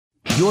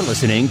You're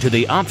listening to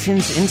the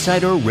Options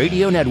Insider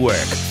Radio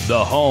Network,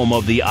 the home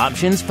of the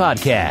Options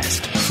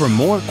Podcast. For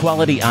more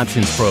quality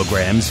options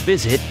programs,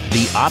 visit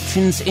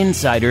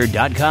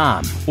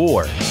theoptionsinsider.com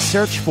or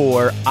search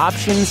for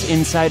Options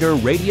Insider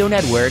Radio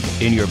Network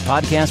in your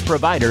podcast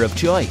provider of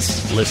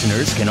choice.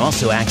 Listeners can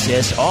also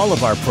access all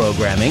of our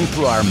programming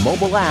through our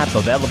mobile app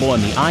available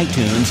in the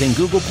iTunes and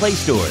Google Play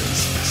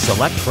stores.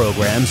 Select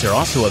programs are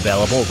also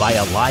available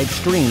via live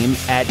stream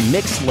at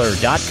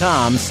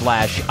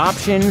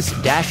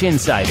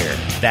mixlr.com/options-insider.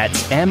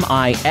 That's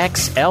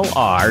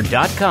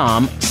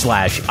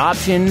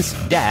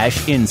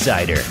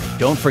mixlr.com/options-insider.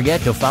 Don't forget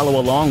to follow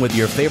along with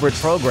your favorite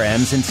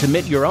programs and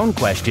submit your own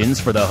questions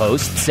for the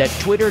hosts at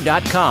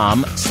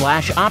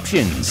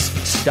twitter.com/options,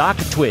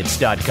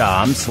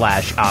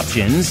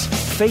 stocktwits.com/options,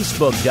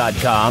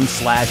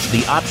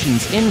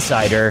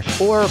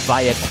 facebook.com/theoptionsinsider, or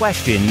via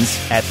questions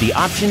at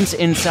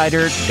theoptionsinsider.com.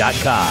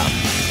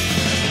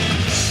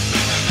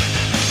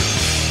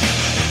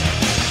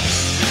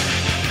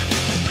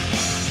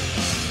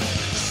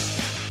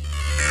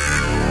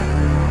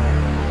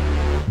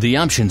 The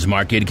options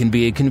market can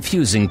be a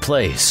confusing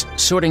place.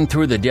 Sorting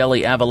through the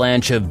daily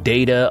avalanche of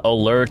data,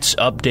 alerts,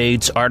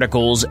 updates,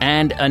 articles,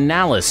 and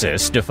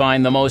analysis to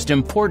find the most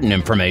important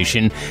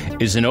information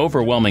is an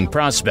overwhelming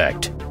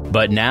prospect.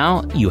 But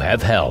now you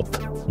have help.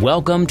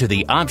 Welcome to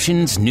the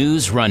Options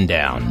News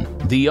Rundown,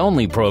 the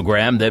only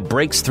program that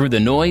breaks through the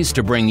noise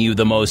to bring you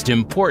the most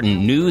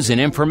important news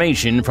and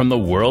information from the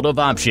world of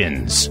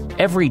options.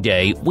 Every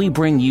day, we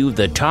bring you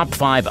the top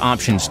 5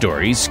 option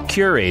stories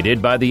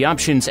curated by the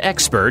options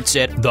experts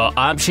at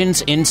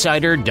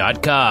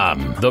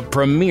theoptionsinsider.com, the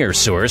premier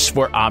source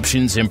for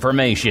options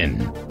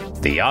information.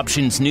 The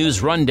Options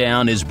News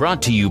Rundown is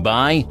brought to you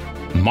by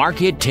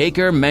Market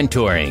Taker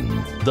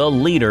Mentoring, the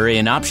leader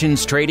in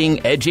options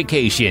trading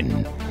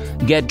education.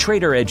 Get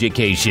trader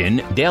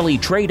education, daily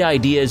trade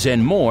ideas,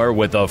 and more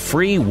with a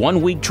free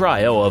 1-week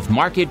trial of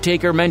Market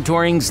Taker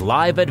Mentoring's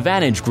Live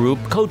Advantage Group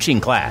coaching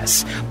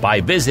class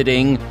by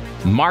visiting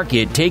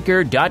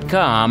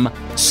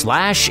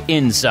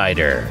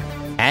markettaker.com/insider.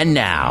 And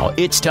now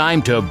it's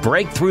time to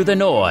break through the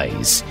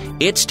noise.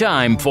 It's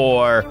time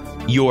for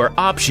your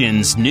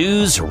Options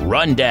News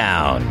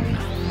Rundown.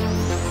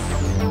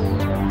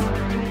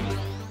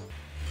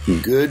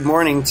 Good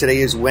morning.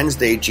 Today is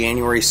Wednesday,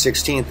 January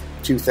 16th,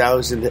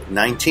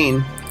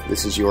 2019.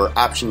 This is your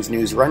Options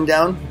News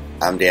Rundown.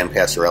 I'm Dan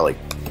Passarelli.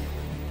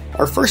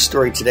 Our first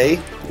story today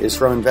is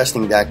from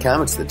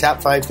investing.com. It's the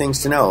top 5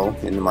 things to know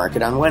in the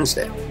market on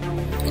Wednesday.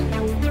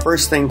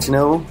 First thing to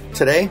know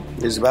today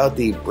is about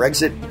the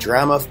Brexit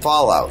drama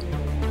fallout.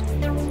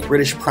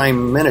 British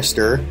Prime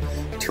Minister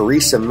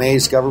Theresa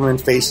May's government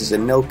faces a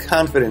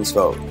no-confidence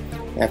vote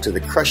after the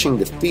crushing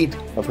defeat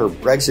of her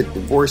Brexit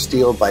divorce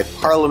deal by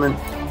Parliament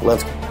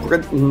left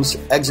Britain's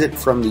exit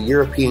from the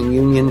European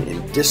Union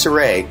in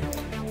disarray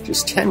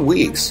just 10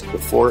 weeks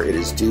before it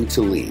is due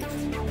to leave.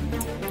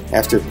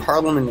 After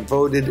Parliament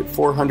voted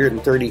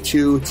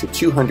 432 to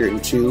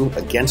 202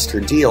 against her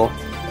deal,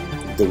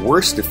 the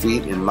worst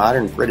defeat in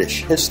modern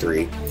British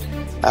history,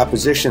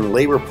 opposition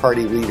Labour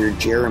Party leader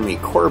Jeremy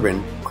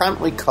Corbyn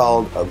promptly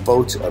called a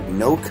vote of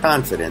no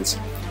confidence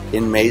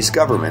in May's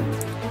government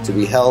to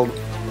be held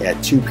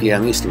at 2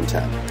 p.m. Eastern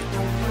Time.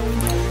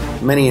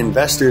 Many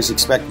investors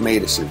expect May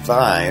to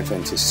survive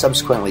and to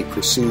subsequently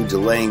pursue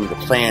delaying the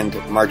planned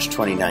March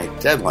 29th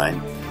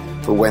deadline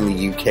for when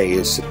the UK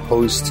is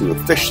supposed to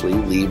officially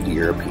leave the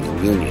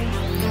European Union.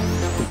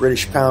 The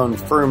British pound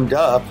firmed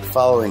up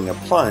following a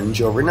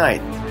plunge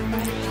overnight.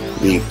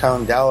 The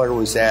pound dollar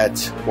was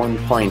at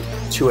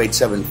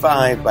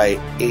 1.2875 by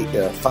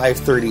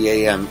 5:30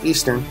 a.m.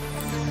 Eastern,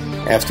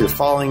 after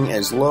falling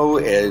as low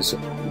as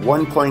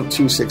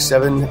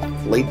 1.267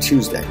 late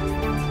Tuesday.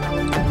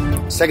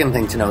 Second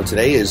thing to know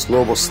today is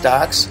global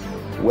stocks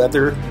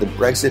weather the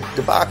Brexit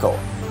debacle.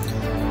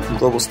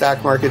 Global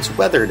stock markets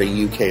weathered a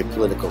UK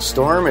political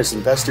storm as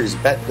investors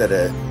bet that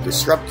a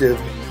disruptive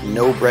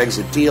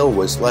no-Brexit deal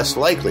was less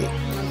likely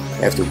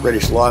after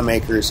British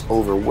lawmakers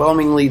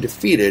overwhelmingly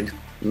defeated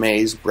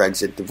May's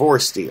Brexit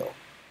divorce deal.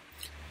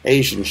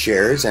 Asian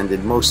shares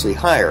ended mostly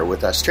higher,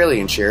 with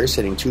Australian shares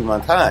hitting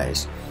 2-month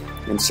highs,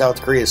 and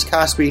South Korea's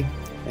Kospi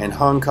and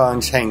Hong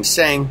Kong's Hang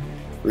Seng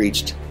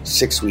reached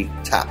 6-week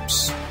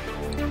tops.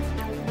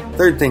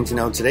 Third thing to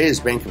know today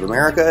is Bank of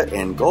America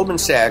and Goldman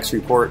Sachs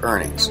report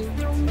earnings.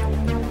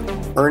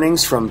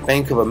 Earnings from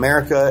Bank of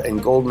America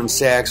and Goldman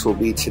Sachs will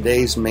be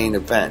today's main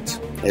event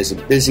as a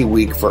busy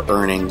week for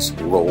earnings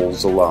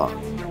rolls along.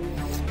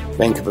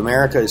 Bank of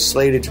America is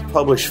slated to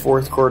publish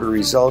fourth quarter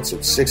results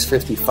at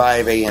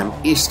 6:55 a.m.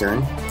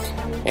 Eastern.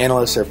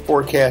 Analysts are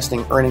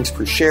forecasting earnings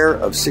per share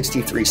of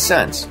 63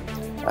 cents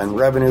on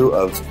revenue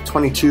of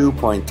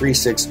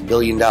 $22.36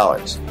 billion.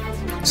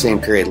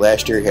 Same period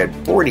last year had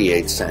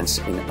 48 cents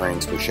in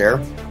earnings per share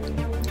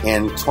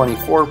and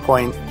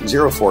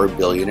 $24.04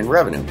 billion in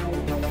revenue.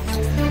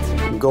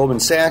 Goldman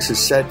Sachs is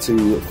set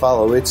to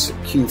follow its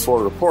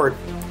Q4 report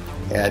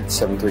at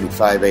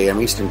 7:35 a.m.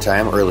 Eastern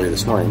Time earlier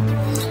this morning.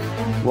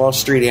 Wall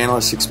Street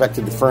analysts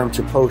expected the firm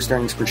to post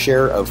earnings per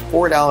share of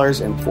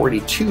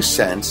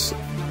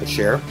 $4.42 a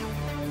share,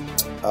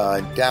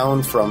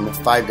 down from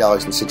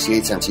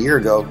 $5.68 a year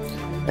ago,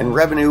 and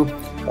revenue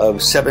of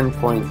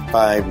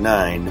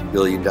 $7.59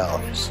 billion.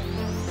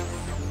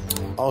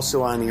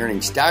 Also on the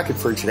earnings docket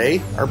for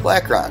today are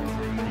BlackRock,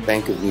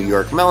 Bank of New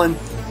York Mellon,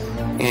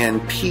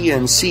 and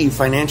PNC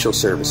Financial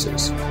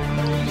Services.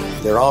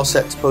 They're all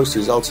set to post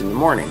results in the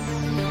morning,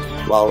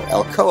 while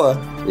Alcoa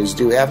is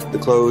due after the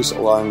close,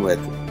 along with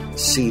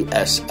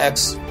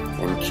CSX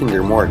and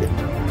Kinder Morgan.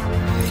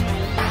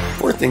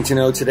 Fourth thing to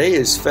know today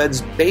is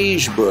Fed's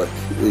Beige Book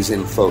is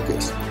in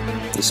focus.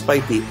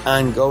 Despite the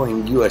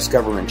ongoing U.S.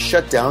 government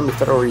shutdown, the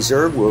Federal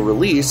Reserve will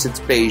release its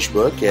Beige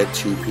Book at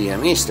 2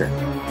 p.m. Eastern.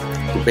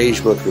 The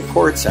Beige Book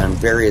reports on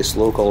various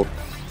local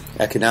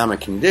economic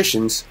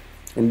conditions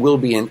and will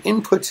be an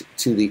input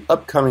to the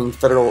upcoming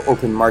Federal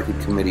Open Market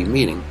Committee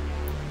meeting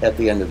at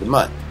the end of the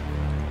month.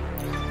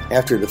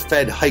 After the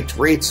Fed hiked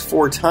rates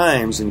 4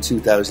 times in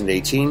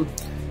 2018,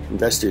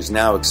 investors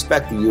now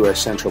expect the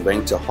U.S. Central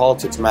Bank to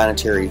halt its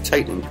monetary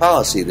tightening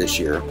policy this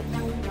year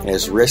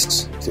as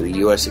risks to the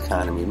U.S.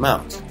 economy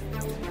mount.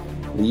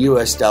 The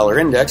U.S. dollar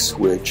index,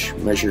 which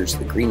measures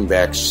the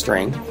greenback's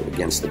strength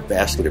against a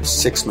basket of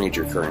 6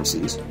 major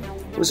currencies,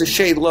 was a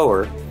shade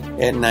lower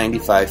at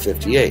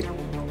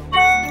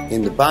 95.58.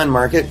 In the bond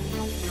market,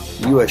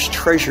 U.S.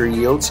 Treasury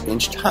yields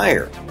inched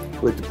higher,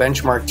 with the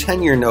benchmark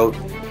 10-year note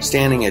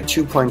standing at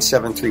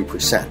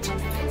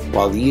 2.73%,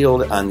 while the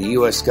yield on the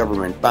U.S.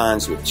 government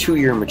bonds with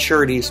 2-year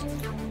maturities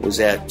was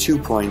at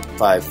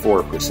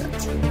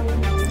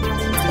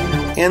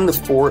 2.54%. And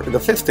the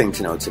fifth thing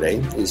to note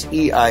today is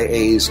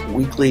EIA's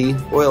weekly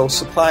oil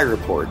supply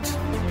report.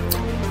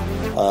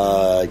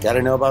 Got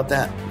to know about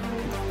that.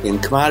 In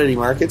commodity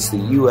markets, the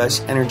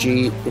U.S.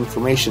 Energy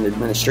Information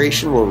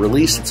Administration will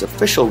release its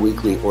official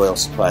weekly oil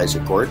supplies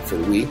report for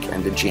the week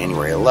ended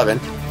January 11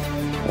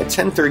 at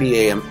 10:30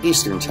 a.m.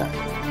 Eastern Time.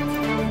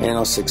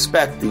 Analysts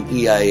expect the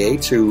EIA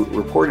to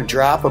report a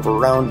drop of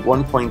around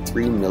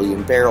 1.3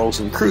 million barrels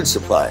in crude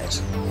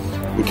supplies.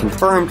 It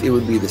confirmed it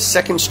would be the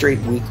second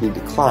straight weekly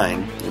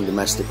decline in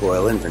domestic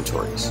oil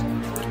inventories.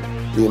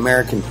 The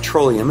American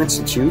Petroleum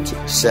Institute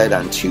said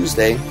on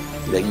Tuesday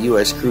that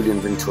U.S. crude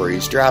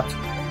inventories dropped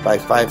by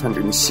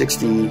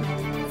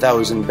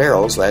 560,000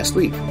 barrels last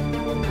week.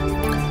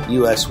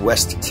 U.S.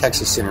 West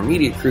Texas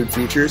Intermediate crude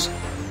futures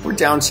were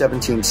down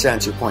 17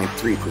 cents or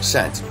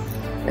 0.3%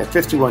 at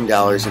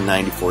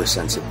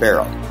 $51.94 a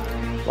barrel,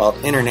 while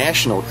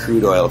international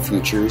crude oil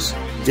futures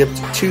dipped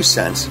 2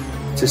 cents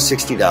to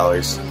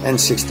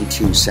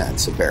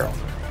 $60.62 a barrel.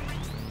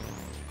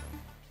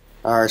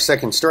 Our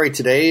second story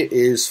today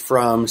is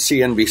from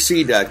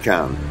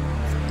CNBC.com.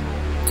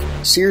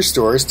 Sears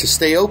stores to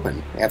stay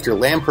open after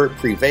Lampert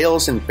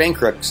prevails in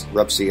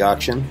bankruptcy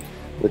auction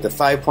with a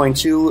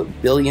 $5.2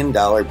 billion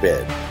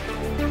bid.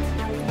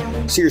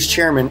 Sears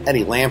chairman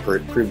Eddie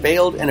Lampert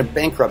prevailed in a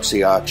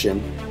bankruptcy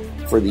auction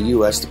for the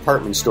U.S.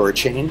 department store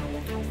chain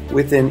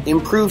with an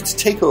improved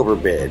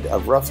takeover bid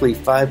of roughly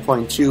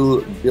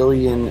 $5.2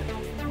 billion.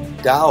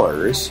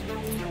 That's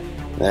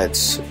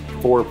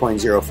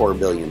 4.04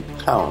 billion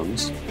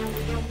pounds,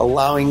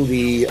 allowing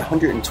the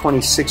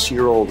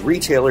 126-year-old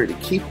retailer to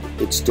keep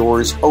its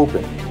doors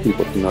open,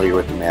 people familiar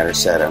with the matter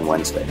said on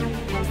Wednesday.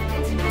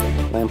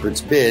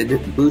 Lampert's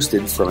bid,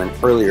 boosted from an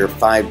earlier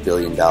 $5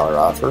 billion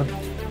offer,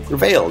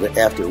 prevailed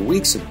after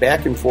weeks of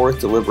back-and-forth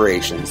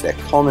deliberations that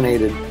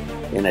culminated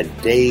in a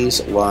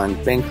days-long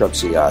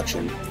bankruptcy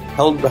auction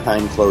held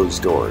behind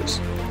closed doors.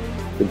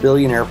 The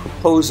billionaire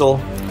proposal,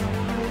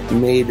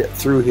 made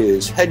through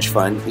his hedge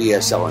fund,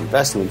 ESL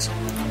Investments,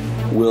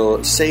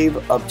 will save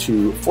up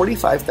to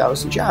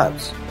 45,000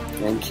 jobs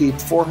and keep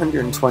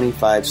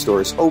 425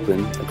 stores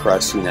open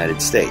across the United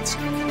States.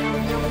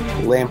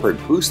 Lampert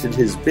boosted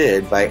his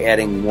bid by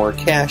adding more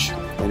cash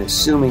and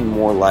assuming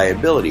more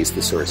liabilities,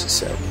 the sources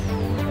said.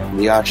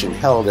 The auction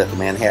held at the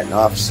Manhattan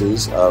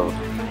offices of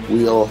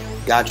Weil,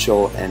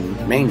 Gotshal and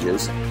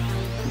Manges,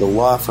 the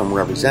law firm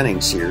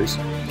representing Sears,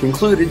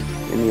 concluded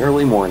in the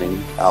early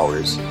morning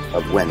hours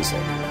of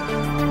Wednesday.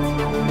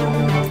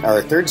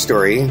 Our third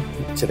story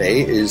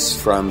today is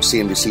from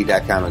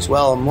CNBC.com as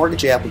well.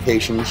 Mortgage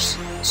applications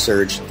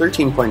surged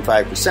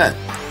 13.5%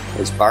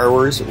 as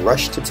borrowers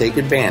rush to take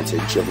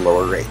advantage of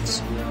lower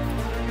rates.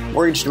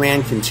 Mortgage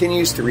demand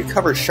continues to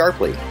recover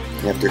sharply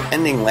after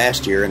ending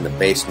last year in the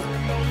basement.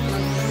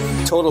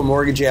 Total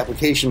mortgage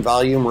application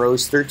volume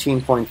rose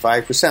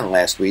 13.5%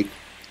 last week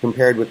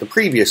compared with the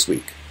previous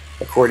week,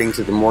 according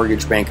to the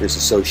Mortgage Bankers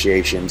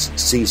Association's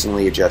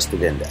seasonally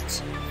adjusted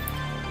index.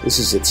 This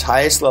is its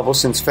highest level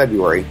since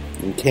February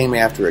and came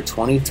after a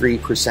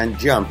 23%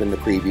 jump in the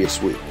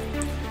previous week.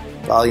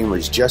 Volume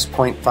was just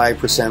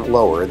 0.5%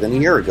 lower than a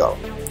year ago.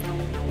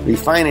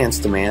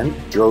 Refinance demand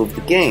drove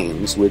the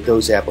gains, with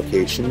those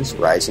applications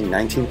rising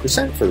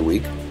 19% for the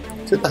week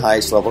to the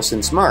highest level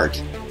since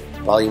March.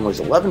 Volume was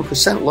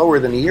 11% lower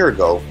than a year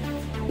ago,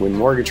 when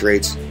mortgage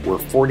rates were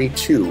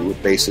 42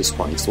 basis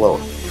points lower.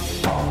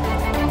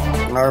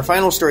 And our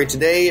final story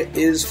today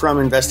is from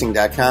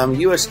investing.com.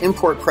 U.S.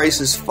 import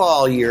prices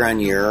fall year on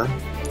year.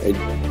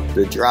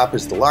 The drop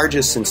is the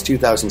largest since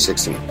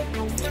 2016.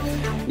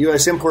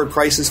 U.S. import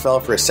prices fell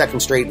for a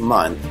second straight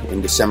month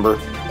in December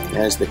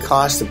as the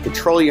cost of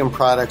petroleum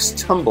products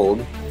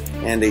tumbled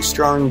and a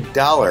strong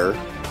dollar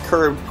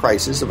curbed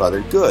prices of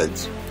other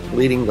goods,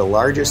 leading the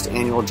largest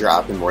annual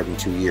drop in more than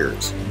 2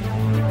 years.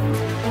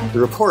 The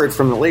report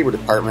from the Labor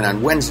Department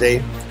on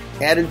Wednesday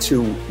added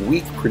to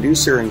weak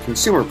producer and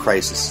consumer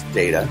prices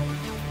data,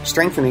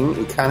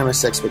 strengthening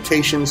economists'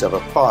 expectations of a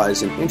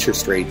pause in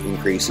interest rate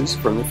increases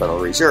from the Federal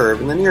Reserve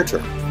in the near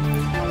term.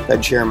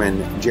 Fed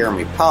Chairman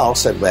Jeremy Powell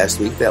said last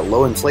week that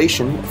low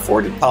inflation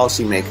afforded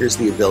policymakers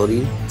the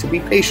ability to be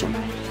patient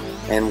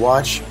and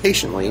watch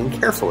patiently and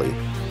carefully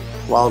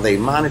while they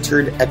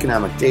monitored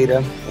economic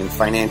data and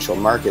financial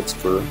markets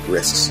for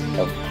risks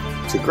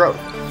to growth.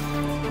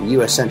 The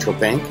U.S. Central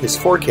Bank has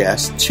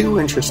forecast 2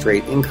 interest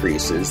rate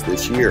increases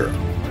this year.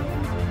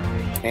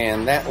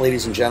 And that,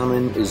 ladies and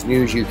gentlemen, is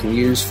news you can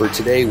use for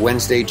today,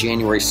 Wednesday,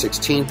 January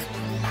 16th,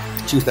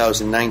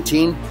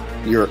 2019.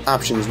 Your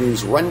Options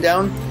News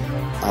Rundown.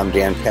 I'm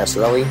Dan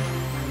Passarelli.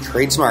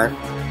 Trade smart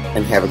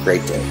and have a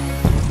great day.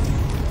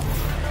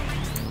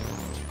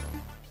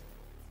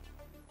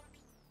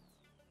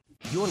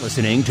 You're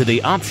listening to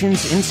the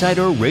Options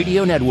Insider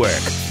Radio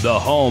Network, the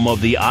home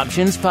of the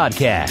Options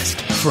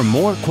Podcast. For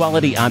more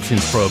quality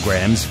options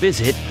programs,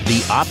 visit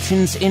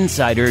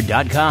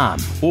theoptionsinsider.com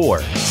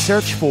or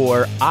search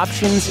for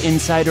Options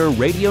Insider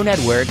Radio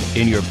Network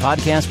in your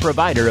podcast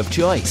provider of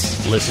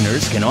choice.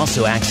 Listeners can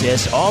also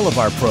access all of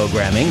our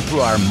programming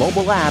through our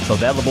mobile app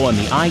available in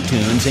the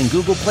iTunes and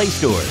Google Play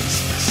stores.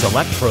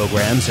 Select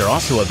programs are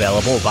also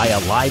available via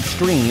live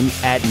stream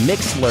at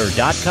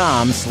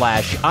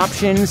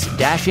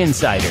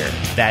mixlr.com/options-insider.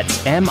 That's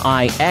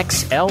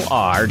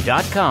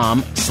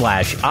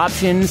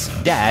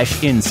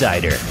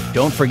mixlr.com/options-insider.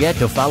 Don't forget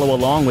to follow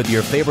along with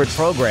your favorite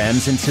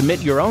programs and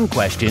submit your own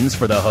questions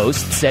for the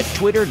hosts at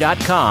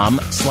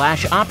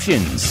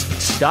twitter.com/options,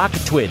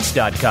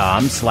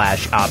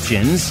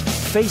 stocktwits.com/options,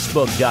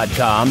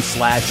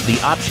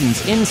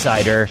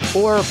 facebook.com/theoptionsinsider,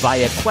 or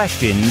via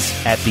questions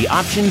at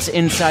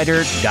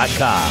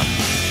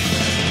theoptionsinsider.com.